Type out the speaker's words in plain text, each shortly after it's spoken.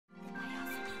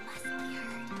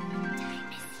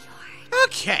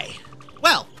Okay.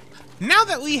 Well, now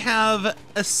that we have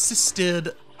assisted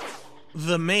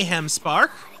the Mayhem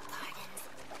Spark,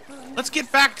 let's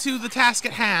get back to the task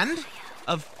at hand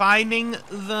of finding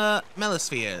the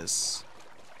Melospheres.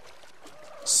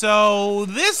 So,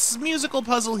 this musical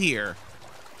puzzle here,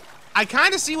 I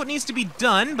kind of see what needs to be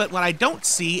done, but what I don't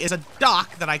see is a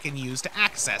dock that I can use to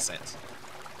access it.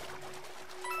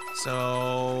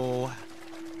 So,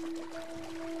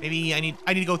 maybe I need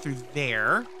to go through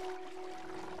there.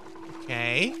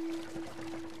 Okay.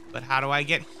 But how do I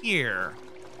get here?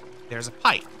 There's a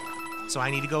pipe. So I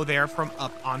need to go there from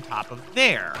up on top of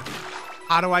there.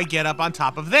 How do I get up on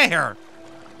top of there?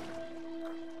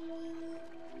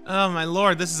 Oh my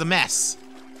lord, this is a mess.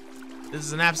 This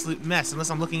is an absolute mess, unless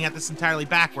I'm looking at this entirely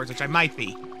backwards, which I might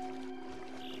be.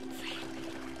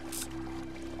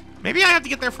 Maybe I have to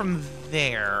get there from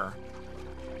there.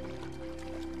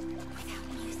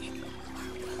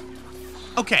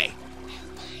 Okay.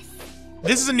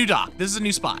 This is a new dock. This is a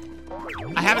new spot.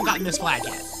 I haven't gotten this flag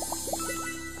yet.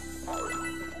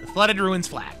 The Flooded Ruins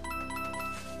flag.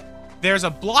 There's a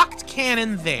blocked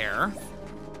cannon there.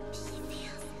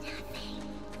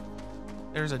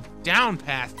 There's a down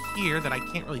path here that I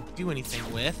can't really do anything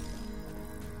with.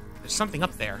 There's something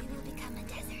up there.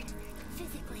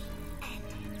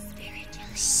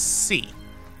 See.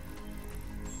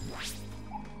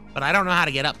 But I don't know how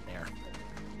to get up there.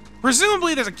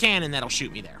 Presumably there's a cannon that'll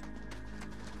shoot me there.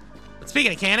 But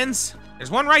speaking of cannons, there's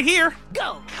one right here.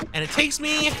 Go! And it takes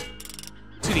me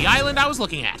to the island I was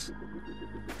looking at.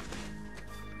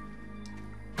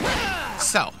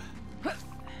 So,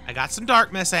 I got some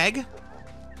dark mess egg.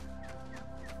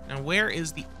 And where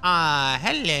is the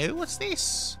hello, what's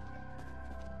this?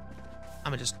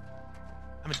 I'm gonna just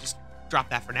drop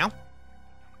that for now.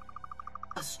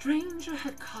 A stranger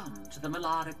had come to the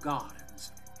melodic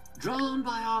gardens, drawn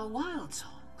by our wild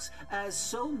songs, as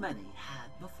so many had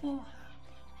before her.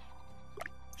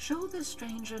 Show the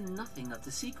stranger nothing of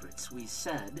the secrets we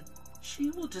said, she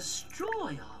will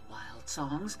destroy our wild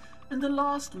songs, and the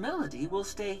lost melody will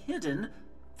stay hidden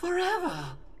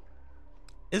forever.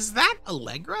 Is that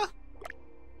Allegra?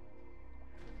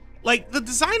 Like, the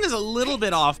design is a little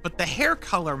bit off, but the hair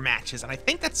color matches, and I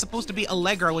think that's supposed to be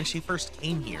Allegra when she first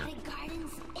came here.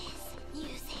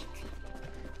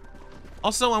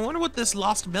 Also, I wonder what this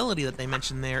lost melody that they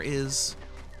mentioned there is.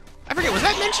 I forget, was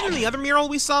that mentioned in the other mural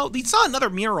we saw? We saw another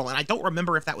mural, and I don't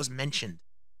remember if that was mentioned.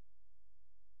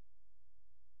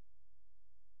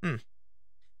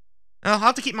 I'll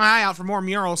have to keep my eye out for more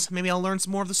murals. Maybe I'll learn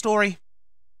some more of the story.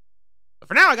 But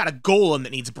for now, I got a golem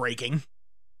that needs breaking.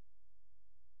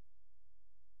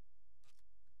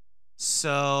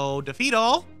 So, defeat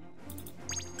all.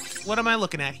 What am I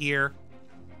looking at here?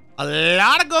 A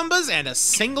lot of Goombas and a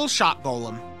single shot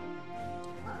golem.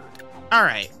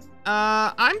 Alright.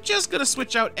 I'm just gonna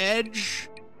switch out Edge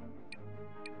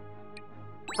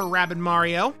for Rabid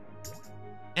Mario.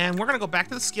 And we're gonna go back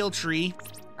to the skill tree.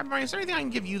 Rabid Mario, is there anything I can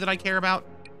give you that I care about?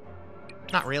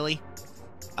 Not really.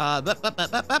 There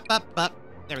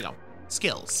we go.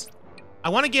 Skills. I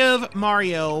want to give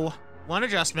Mario one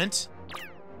adjustment.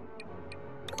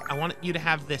 I want you to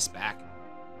have this back.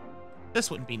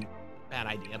 This wouldn't be a bad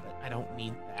idea, but I don't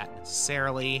need that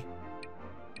necessarily.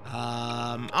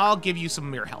 I'll give you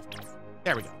some mirror health.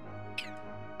 There we go.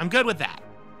 I'm good with that.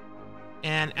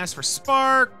 And as for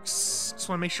sparks, just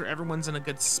want to make sure everyone's in a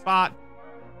good spot.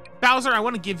 Bowser, I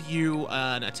want to give you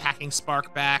an attacking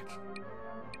spark back.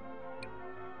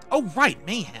 Oh, right,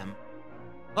 Mayhem.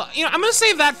 Well, you know, I'm going to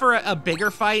save that for a bigger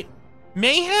fight.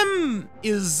 Mayhem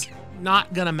is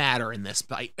not going to matter in this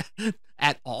fight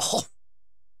at all.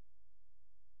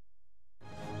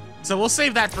 So we'll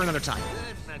save that for another time.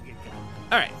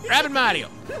 All right, Rabid Mario.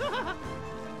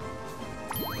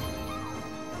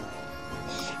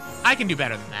 I can do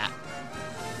better than that.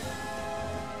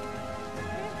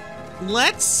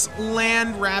 Let's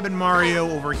land Rabid Mario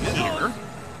over here.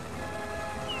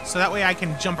 So that way I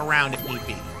can jump around if need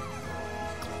be.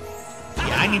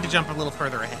 Yeah, I need to jump a little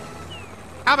further ahead.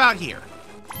 How about here?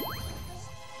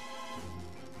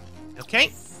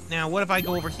 Okay, now what if I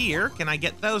go over here? Can I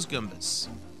get those Goombas?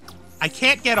 I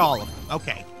can't get all of them.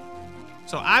 Okay.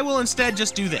 So I will instead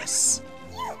just do this.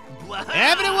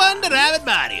 Everyone to Rabid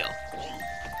Mario.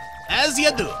 As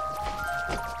you do.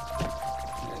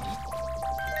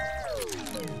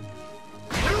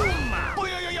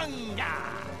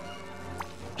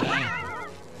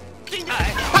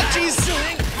 Punchies!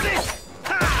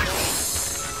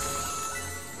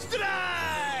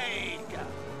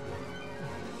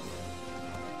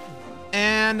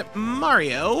 And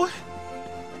Mario,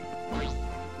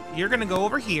 you're gonna go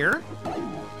over here.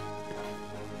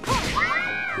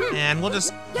 And we'll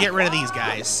just get rid of these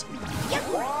guys.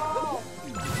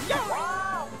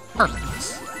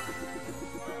 Perfect.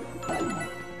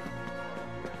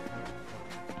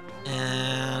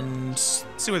 And let's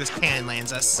see where this cannon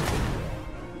lands us.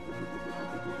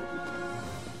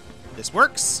 This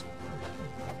works.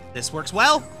 This works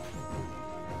well.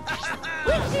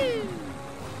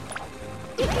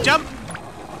 Jump!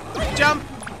 Jump!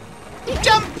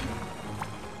 Jump!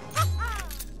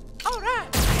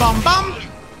 Bum bum!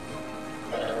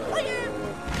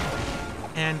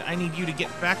 And I need you to get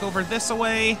back over this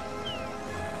away.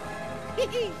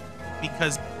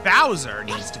 Because Bowser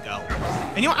needs to go.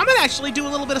 And you know what? I'm gonna actually do a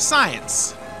little bit of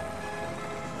science.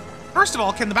 First of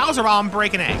all, can the Bowser Bomb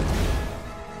break an egg?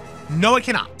 No, it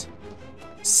cannot.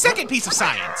 Second piece of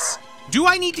science. Do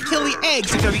I need to kill the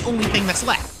eggs if they're the only thing that's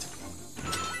left?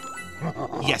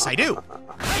 Yes, I do.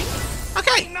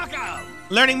 Okay.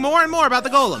 Learning more and more about the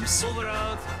golems.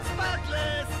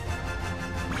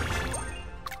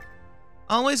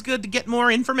 Always good to get more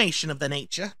information of the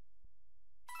nature.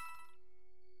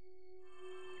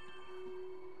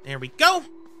 There we go.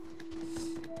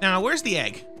 Now, where's the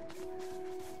egg?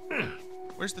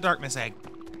 Where's the darkness egg?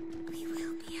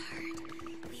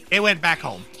 It went back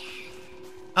home.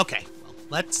 Okay,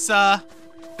 well,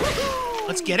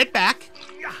 let's get it back.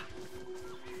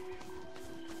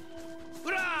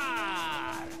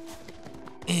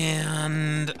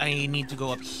 And I need to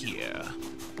go up here.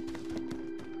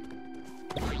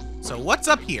 So what's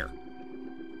up here?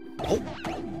 Oh,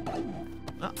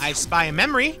 well, I spy a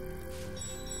memory.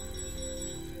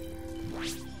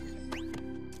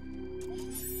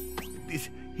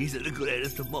 He's at the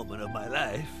greatest moment of my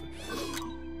life.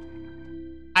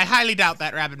 I highly doubt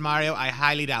that, Rabbid Mario. I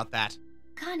highly doubt that.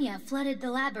 Kanya flooded the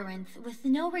labyrinth with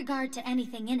no regard to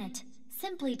anything in it,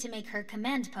 simply to make her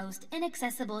command post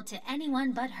inaccessible to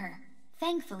anyone but her.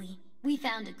 Thankfully, we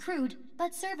found a crude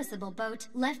but serviceable boat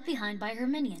left behind by her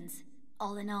minions.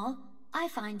 All in all, I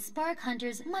find Spark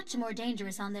Hunters much more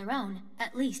dangerous on their own.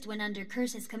 At least when under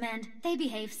Curse's command, they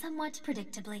behave somewhat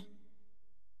predictably.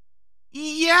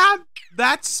 Yeah,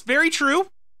 that's very true.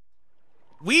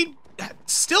 We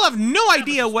still have no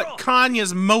idea what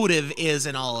Kanya's motive is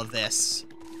in all of this.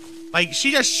 Like,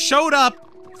 she just showed up,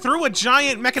 threw a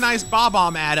giant mechanized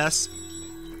bomb at us,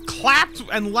 clapped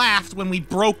and laughed when we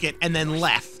broke it, and then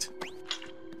left.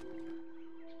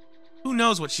 Who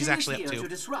knows what she's actually up to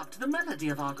disrupt the melody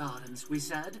of our gardens, we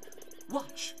said.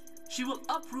 Watch. She will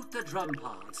uproot the drum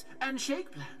pods and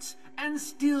shake plants and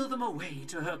steal them away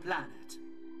to her planet.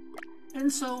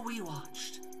 And so we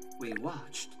watched,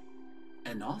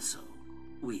 and also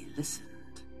we listened.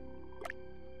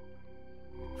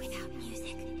 Without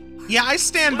music. Yeah, I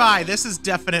stand by. This is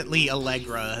definitely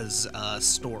Allegra's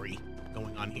story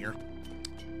going on here.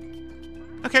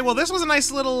 Okay, well, this was a nice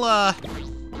little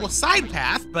side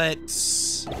path, but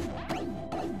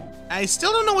I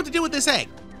still don't know what to do with this egg.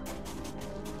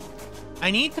 I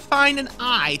need to find an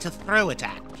eye to throw it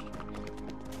at.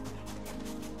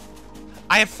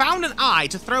 I have found an eye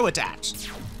to throw it at,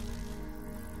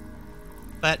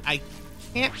 but I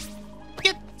can't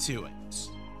get to it.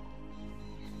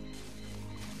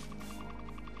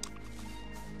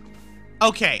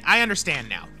 Okay, I understand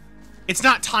now. It's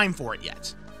not time for it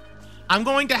yet. I'm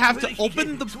going to have to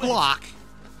open the block.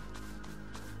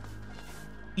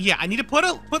 Yeah, I need to put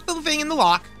the thing in the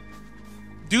lock,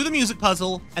 do the music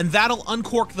puzzle, and that'll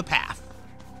uncork the path.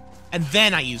 And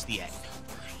then I use the egg.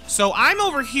 So I'm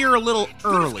over here a little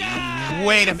early.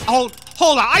 Wait a minute. Hold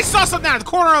on. I saw something out of the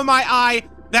corner of my eye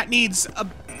that needs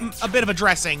a bit of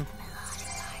addressing.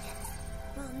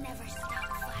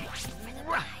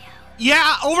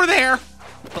 Yeah, over there.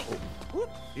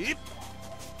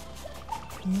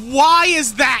 Why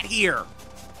is that here?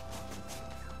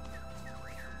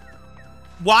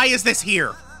 Why is this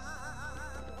here?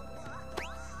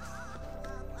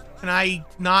 Can I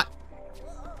not?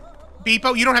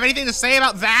 Beepo, you don't have anything to say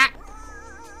about that?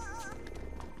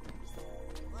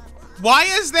 Why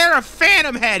is there a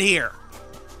phantom head here?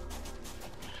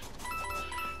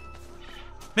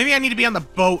 Maybe I need to be on the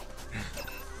boat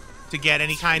to get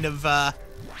any kind of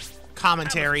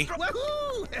commentary.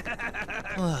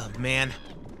 Oh, man.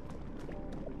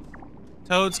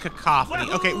 Toad's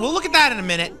Cacophony. Okay, we'll look at that in a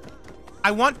minute. I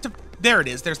want to... There it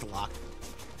is. There's the lock.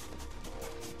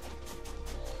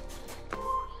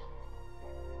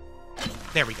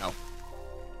 There we go.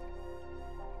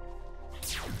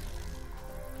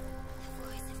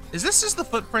 Is this just the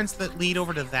footprints that lead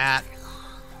over to that?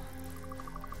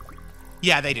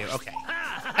 Yeah, they do. Okay.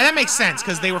 And that makes sense,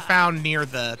 because they were found near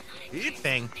the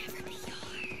thing.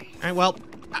 All right, well,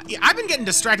 I've been getting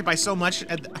distracted by so much.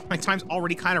 My time's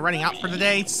already kind of running out for the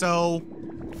day, so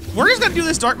We're just gonna do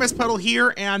this Dark Mist Puddle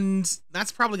here, and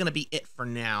that's probably gonna be it for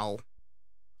now.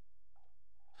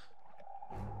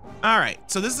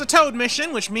 Alright, so this is a Toad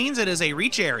mission, which means it is a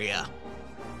reach area.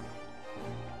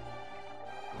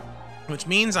 Which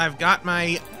means I've got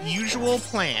my usual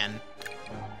plan.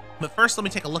 But first, let me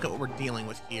take a look at what we're dealing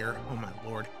with here. Oh my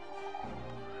lord.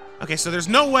 Okay, so there's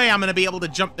no way I'm gonna be able to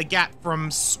jump the gap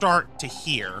from start to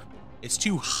here. It's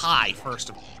too high, first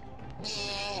of all.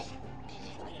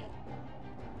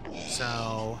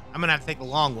 So, I'm gonna have to take the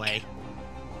long way.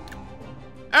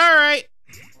 Alright.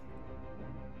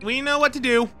 We know what to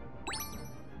do.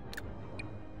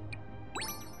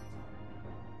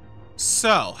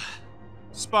 So,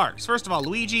 Sparks. First of all,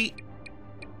 Luigi,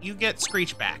 you get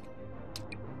Screech back.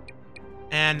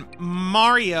 And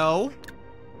Mario,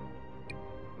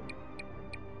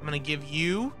 I'm gonna give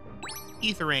you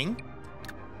Ethering.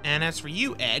 And as for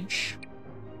you, Edge,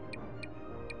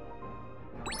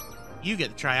 you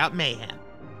get to try out Mayhem.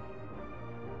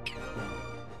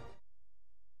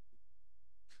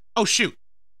 Oh shoot.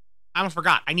 I almost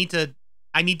forgot. I need to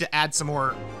add some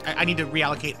more. I need to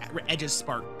reallocate Edge's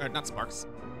not Sparks.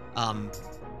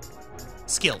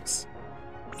 Skills.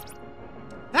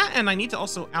 That, and I need to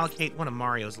also allocate one of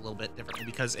Mario's a little bit differently,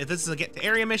 because if this is a get to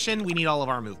area mission, we need all of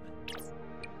our movement.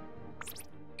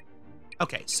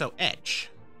 Okay, so Edge.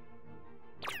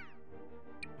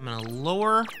 I'm gonna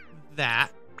lower that.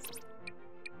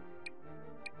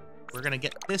 We're gonna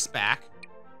get this back.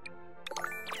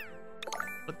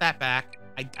 Put that back.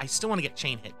 I still want to get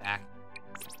Chain Hit back.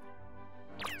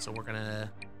 So we're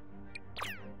gonna...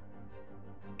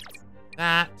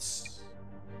 that.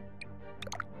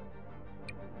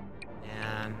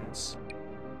 And...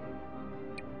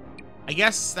 I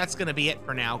guess that's gonna be it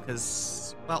for now,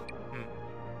 because, well...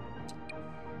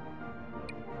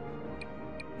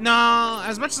 No,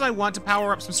 as much as I want to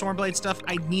power up some Stormblade stuff,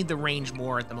 I need the range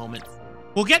more at the moment.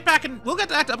 We'll get back to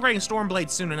upgrading Stormblade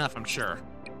soon enough, I'm sure.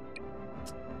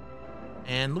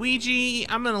 And Luigi,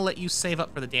 I'm gonna let you save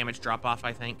up for the damage drop-off,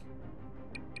 I think.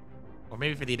 Or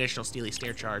maybe for the additional Steely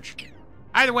Stare charge.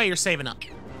 Either way, you're saving up.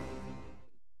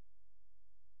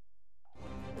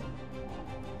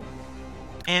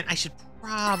 And I should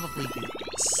probably do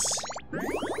this.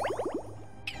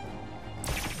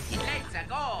 Let's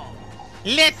go!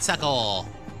 Let's go!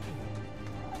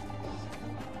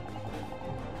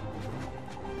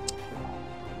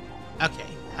 Okay,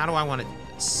 how do I want to do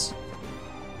this?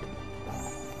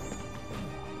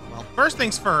 Well, first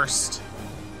things first,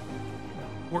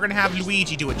 we're gonna have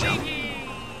Luigi do a jump.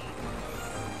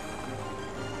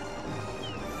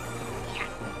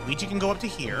 Luigi can go up to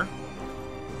here.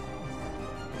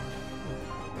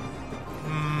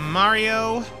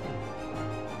 Mario,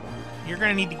 you're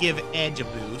gonna need to give Edge a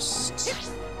boost.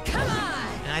 Come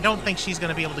on! And I don't think she's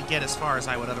gonna be able to get as far as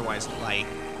I would otherwise like.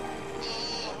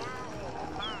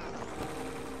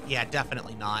 Yeah,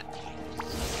 definitely not.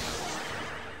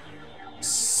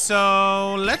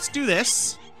 So, let's do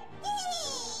this.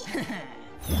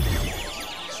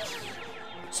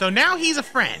 So now he's a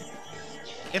friend.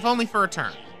 If only for a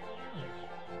turn.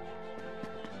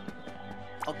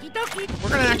 Okie dokie. We're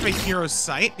gonna activate Hero's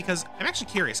Sight, because I'm actually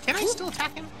curious. Can I still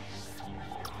attack him?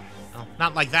 No,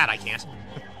 not like that, I can't.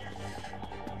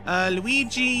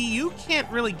 Luigi, you can't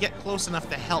really get close enough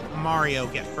to help Mario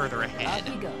get further ahead. Off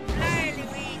you go. Hi,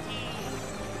 Luigi.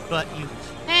 But you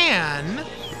can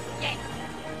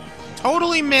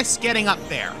totally miss getting up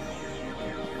there.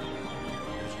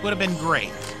 Which would have been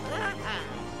great.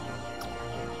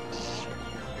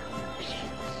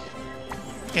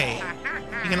 Okay,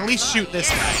 you can at least shoot this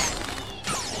guy.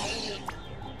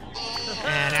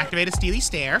 And activate a Steely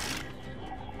Stare.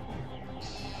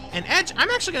 And Edge, I'm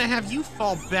actually going to have you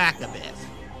fall back a bit.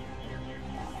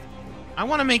 I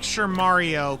want to make sure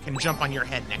Mario can jump on your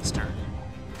head next turn.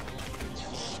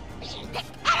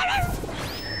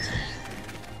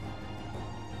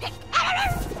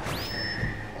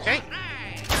 Okay.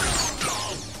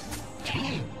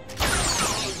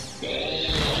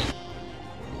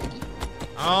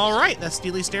 All right, the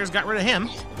Steely Stares got rid of him.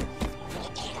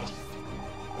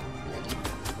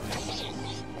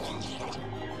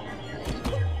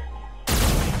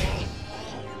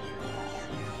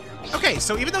 Okay,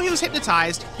 so even though he was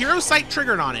hypnotized, Hero Sight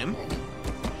triggered on him,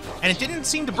 and it didn't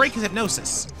seem to break his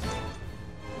hypnosis.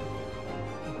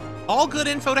 All good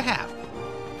info to have.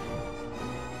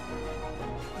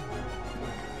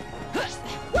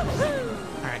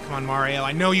 All right, come on, Mario.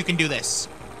 I know you can do this.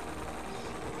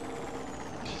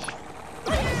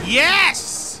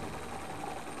 Yes!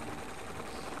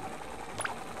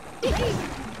 Come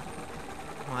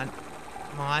on.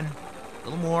 Come on. A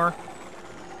little more.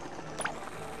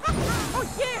 Oh,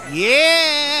 yeah!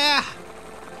 Yeah!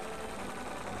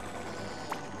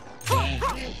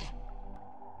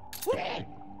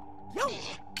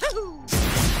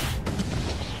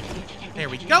 There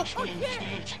we go.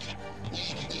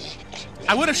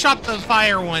 I would have shot the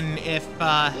fire one if,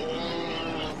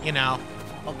 you know,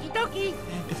 Okie dokie.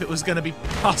 if it was going to be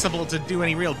possible to do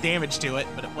any real damage to it,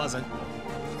 but it wasn't.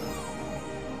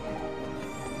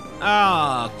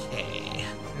 Okay.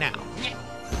 Now.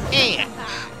 Yeah.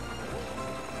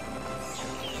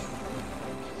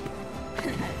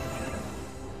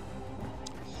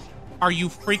 Are you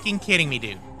freaking kidding me,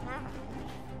 dude?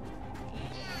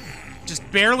 Just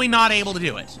barely not able to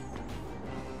do it.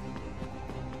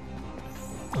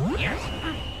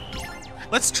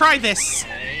 Let's try this.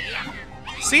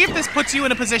 See if this puts you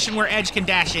in a position where Edge can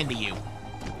dash into you.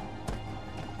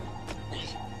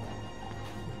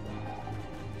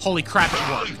 Holy crap,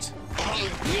 it worked.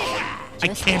 I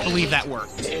can't believe that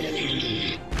worked.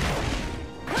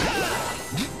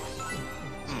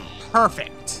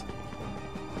 Perfect.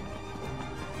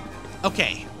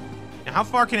 Okay. Now how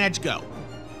far can Edge go?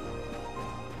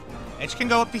 Edge can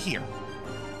go up to here.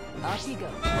 Off you go.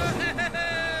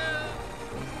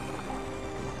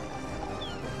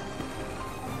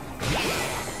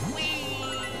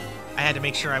 I had to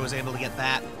make sure I was able to get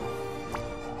that.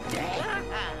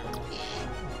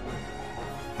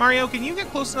 Mario, can you get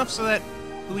close enough so that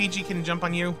Luigi can jump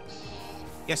on you?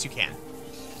 Yes, you can.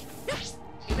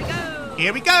 Here we go.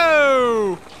 Here we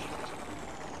go!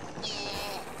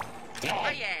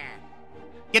 Oh, yeah.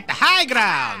 Get the high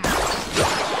ground!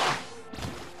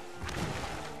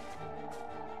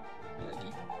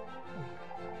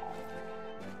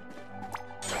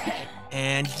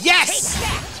 And yes!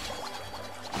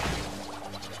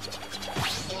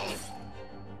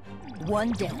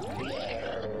 One down.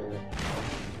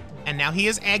 And now he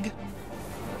is egg.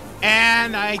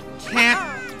 And I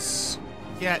can't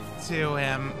get to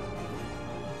him.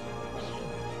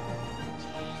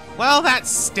 Well, that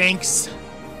stinks.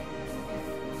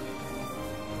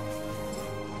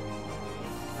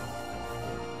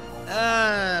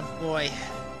 Boy.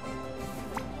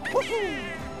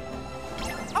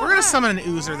 We're gonna summon an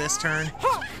Oozer this turn.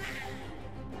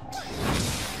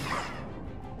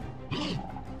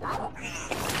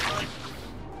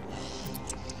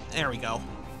 There we go.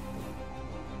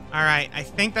 Alright, I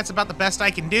think that's about the best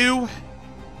I can do.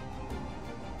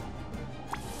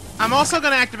 I'm also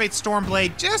gonna activate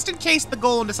Stormblade just in case the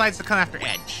Golem decides to come after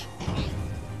Edge.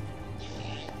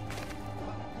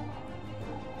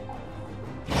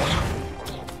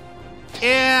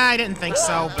 Yeah, I didn't think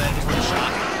so, but it was worth a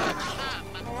shot.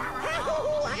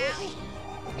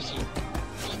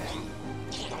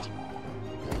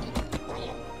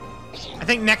 I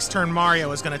think next turn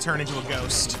Mario is going to turn into a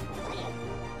ghost.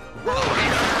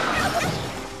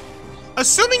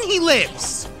 Assuming he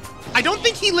lives. I don't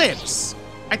think he lives.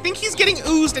 I think he's getting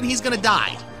oozed and he's going to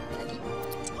die.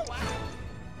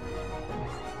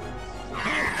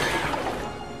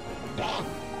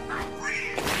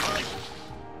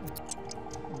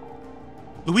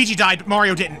 Luigi died, but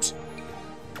Mario didn't.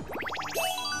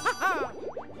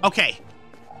 Okay.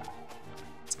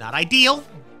 It's not ideal,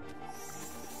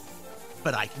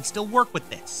 but I can still work with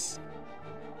this.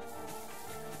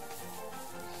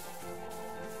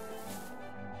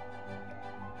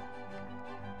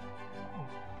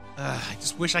 I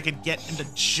just wish I could get him to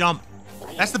jump.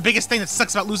 That's the biggest thing that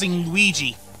sucks about losing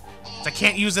Luigi. Is I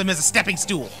can't use him as a stepping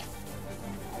stool.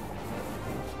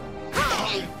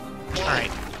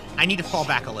 Alright. I need to fall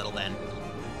back a little then.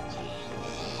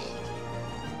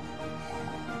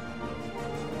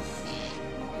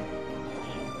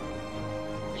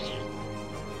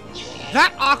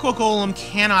 That Aqua Golem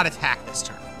cannot attack this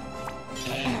turn.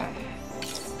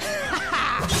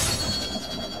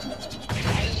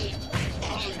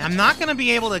 I'm not going to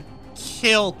be able to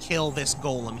kill this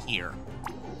Golem here.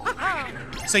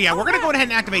 So yeah, we're going to go ahead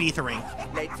and activate Ether Ring.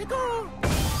 Let's go.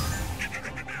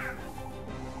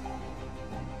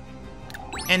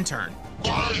 End turn.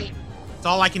 That's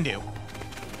all I can do.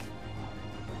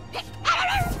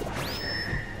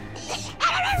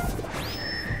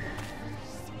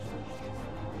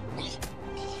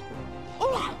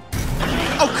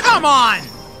 Oh, come on!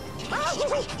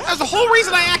 That was the whole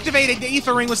reason I activated the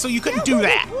Ether Ring was so you couldn't do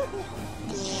that.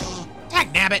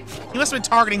 Dag nabbit. He must have been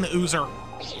targeting the Oozer.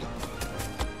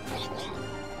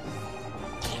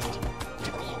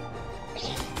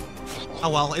 Oh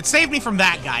well, it saved me from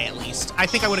that guy at least. I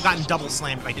think I would have gotten double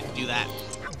slammed if I didn't do that.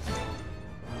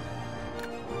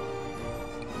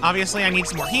 Obviously, I need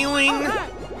some more healing.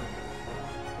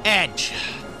 Edge.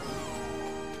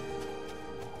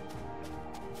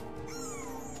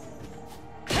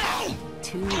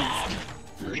 too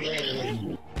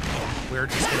easy. We're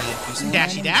just gonna do some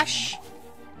dashy dash.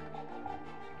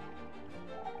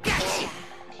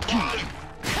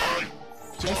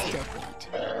 Just a bit.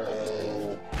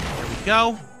 There we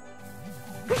go.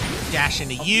 Dash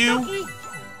into you.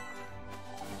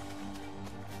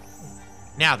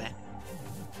 Now then.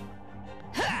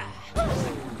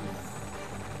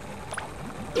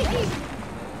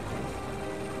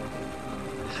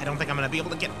 I don't think I'm gonna be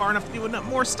able to get far enough to do enough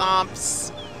more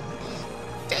stomps.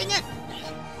 Dang it!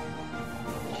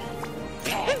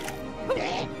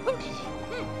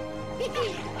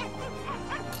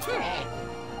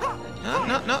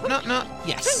 No.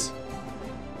 Yes.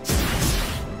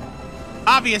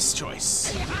 Obvious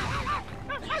choice.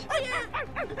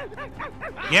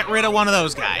 Get rid of one of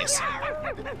those guys.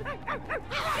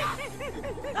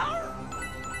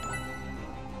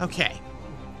 Okay.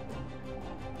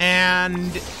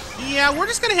 And yeah, we're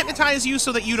just gonna hypnotize you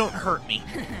so that you don't hurt me.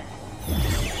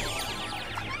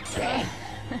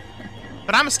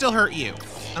 But I'ma still hurt you.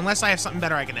 Unless I have something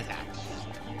better I can attack.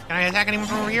 Can I attack anyone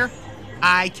from over here?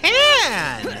 I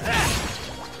can!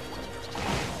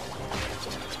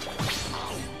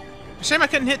 Shame I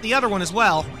couldn't hit the other one as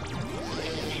well.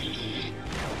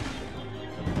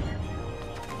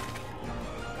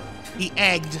 He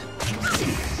egged.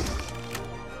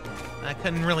 I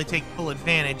couldn't really take full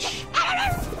advantage.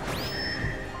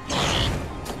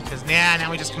 Because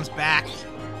now he just comes back.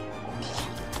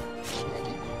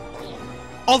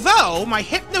 Although, my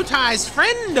hypnotized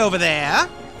friend over there...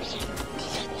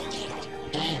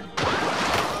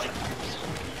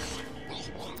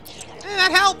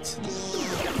 that helped.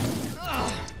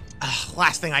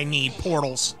 Last thing I need,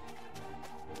 portals.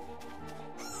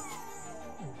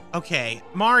 Okay,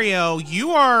 Mario,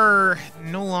 you are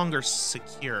no longer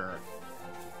secure.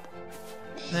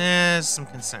 There's some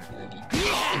concern.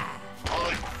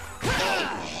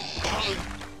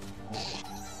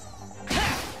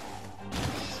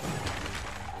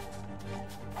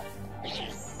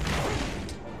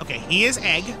 Okay, he is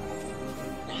egg.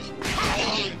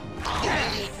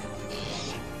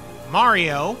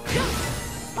 Mario,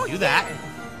 do that.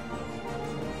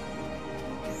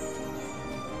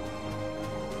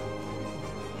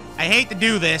 I hate to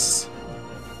do this,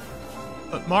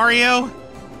 but Mario,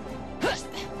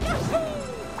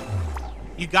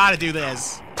 you gotta do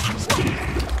this.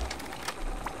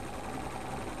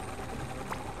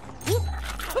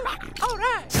 All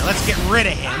right. Now let's get rid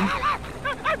of him.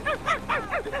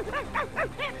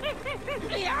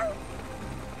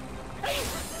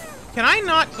 Can I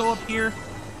not go up here?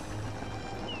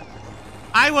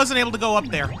 I wasn't able to go up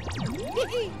there.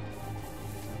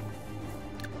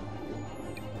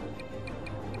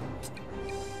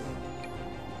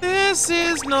 This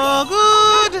is no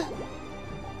good.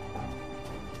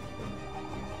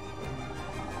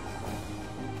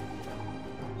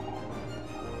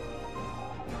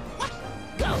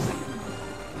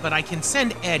 But I can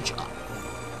send Edge up.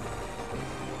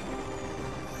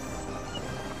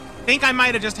 I think I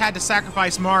might have just had to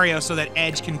sacrifice Mario so that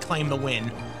Edge can claim the win.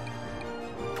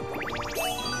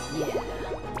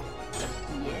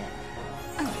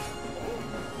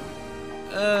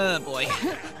 Boy.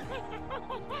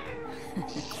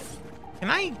 Can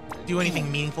I do anything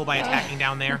meaningful by attacking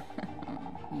down there?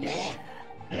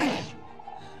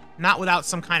 Not without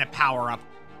some kind of power-up.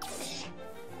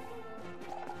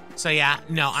 So yeah,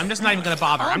 no, I'm just not even gonna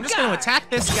bother. I'm just gonna attack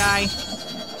this guy.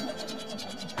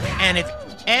 And if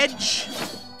Edge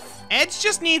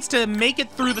just needs to make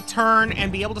it through the turn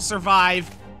and be able to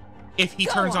survive if he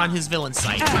turns on his villain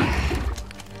sight.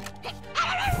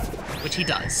 Which he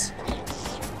does.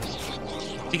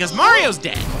 Because Mario's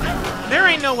dead. There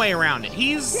ain't no way around it.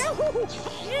 He's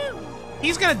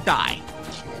gonna die.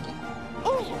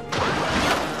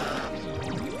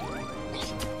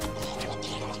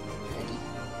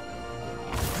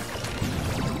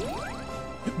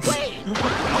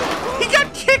 He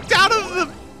got kicked out of the...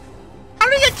 How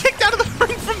did he get kicked out of the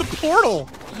ring from the portal?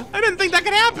 I didn't think that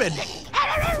could happen.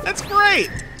 That's great.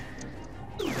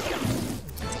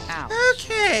 Ouch.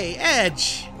 Okay,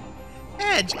 Edge.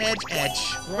 Edge.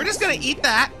 We're just gonna eat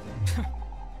that.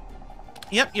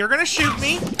 Yep, you're gonna shoot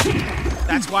me.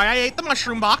 That's why I ate the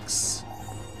mushroom box.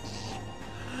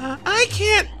 I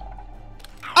can't...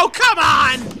 Oh, come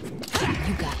on!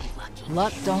 You got it, Lucky.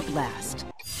 Luck don't last.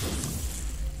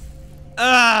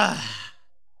 I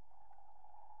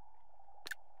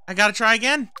gotta try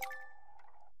again.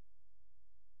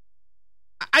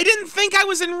 I didn't think I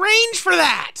was in range for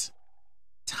that!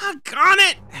 Doggone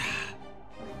it!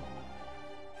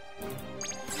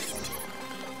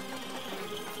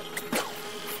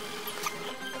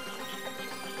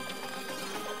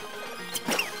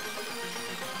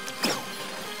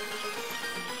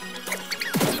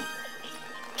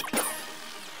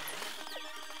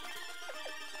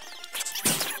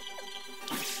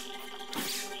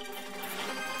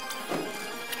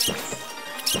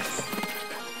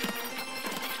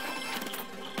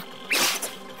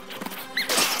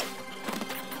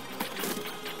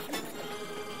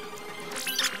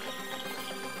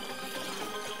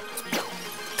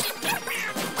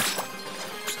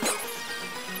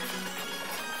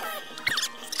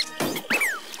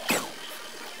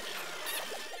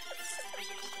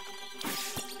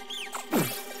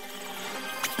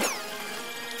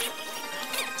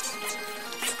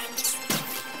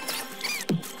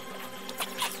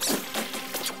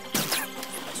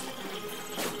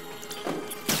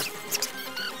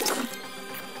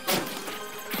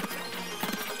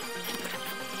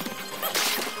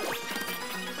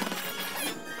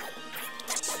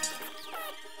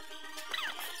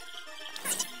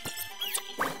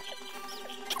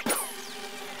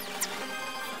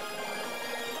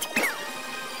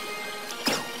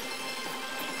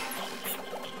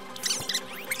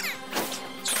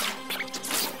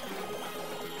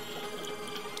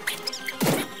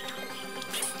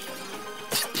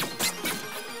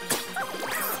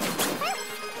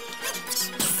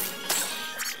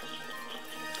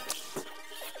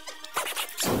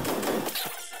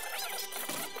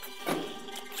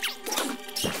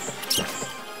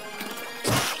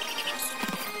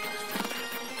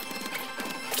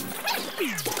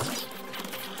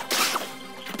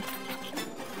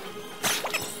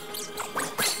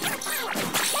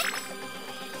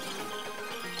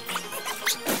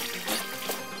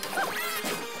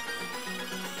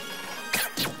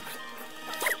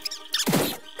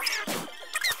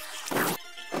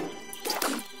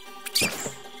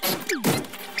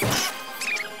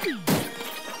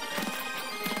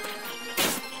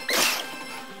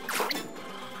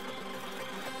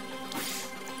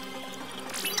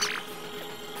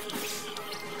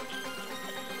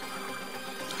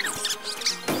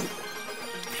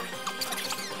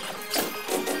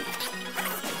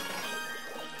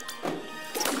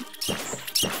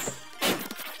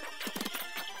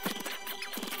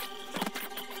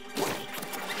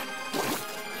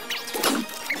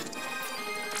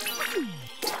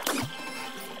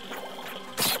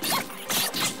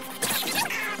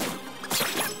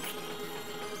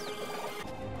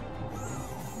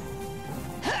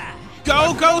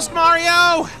 Go, Ghost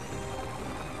Mario!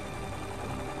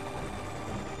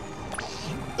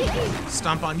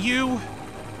 Stomp on you.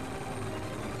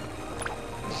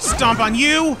 Stomp on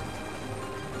you.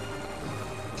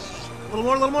 A little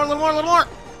more, a little more, a little more, a little more.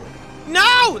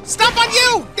 No! Stomp on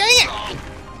you! Dang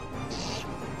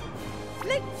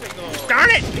it! Darn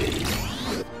it!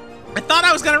 I thought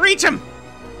I was gonna reach him.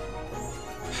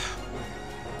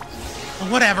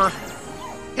 Whatever.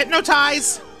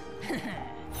 Hypnotize.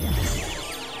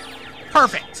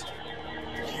 Perfect.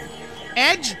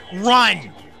 Edge,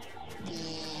 run.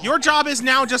 Your job is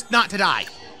now just not to die.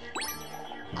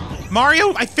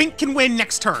 Mario, I think, can win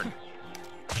next turn.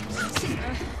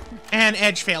 And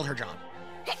Edge failed her job.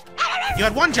 You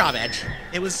had one job, Edge.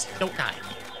 It was don't die.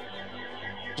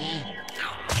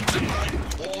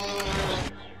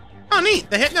 Oh, neat.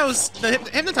 The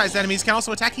hypnotized enemies can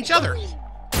also attack each other.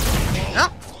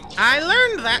 Well, I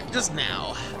learned that just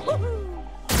now.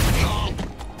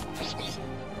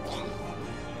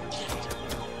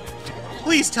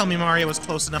 Please tell me Mario was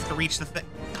close enough to reach the thing.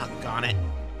 Doggone it.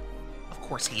 Of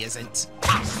course he isn't.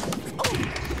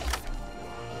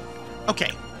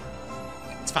 Okay.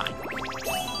 It's fine.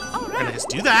 We're gonna just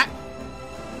do that.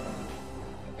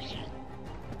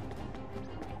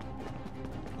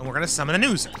 And we're gonna summon an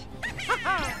Oozer.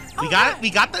 We got it.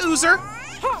 We got the Oozer.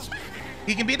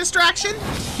 He can be a distraction.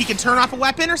 He can turn off a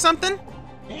weapon or something.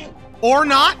 Or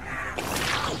not.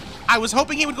 I was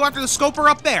hoping he would go after the Scoper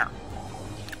up there.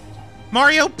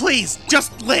 Mario, please,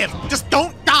 just live. Just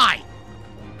don't die.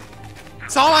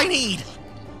 That's all I need.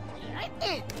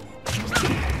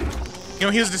 You know,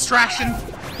 he was a distraction.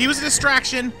 He was a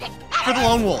distraction for the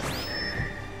Lone Wolf.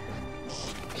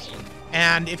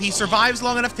 And if he survives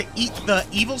long enough to eat the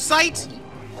evil sight,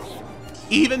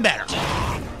 even better.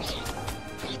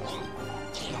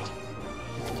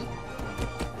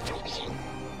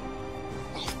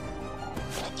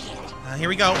 Here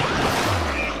we go.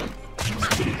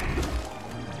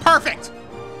 Perfect.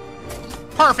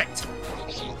 Perfect.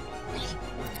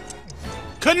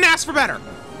 Couldn't ask for better.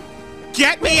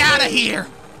 Get me out of here.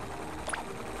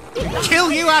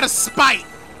 Kill you out of spite.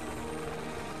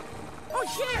 Oh,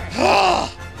 shit.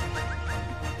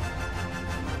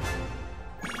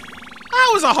 That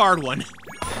was a hard one.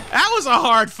 That was a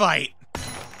hard fight.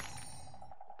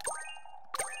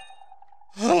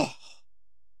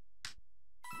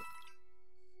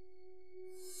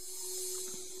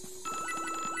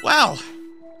 Well,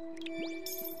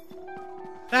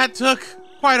 that took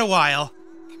quite a while.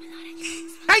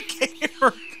 I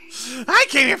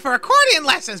came here for accordion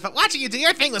lessons, but watching you do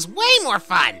your thing was way more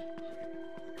fun.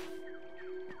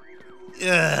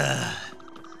 Ugh.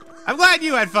 I'm glad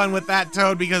you had fun with that,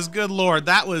 Toad, because good lord,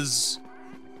 that was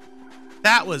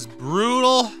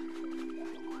brutal.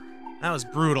 That was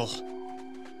brutal.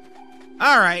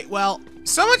 All right, well,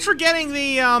 so much for getting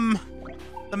the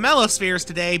Melospheres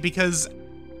today, because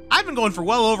I've been going for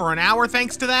well over an hour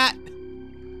thanks to that.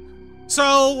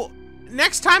 So,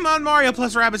 next time on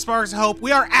Mario+Rabbids Sparks of Hope,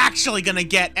 we are actually gonna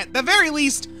get, at the very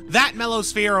least, that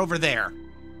Melosphere over there.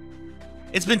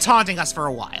 It's been taunting us for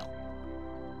a while.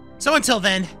 So until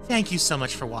then, thank you so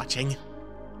much for watching.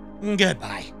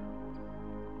 Goodbye.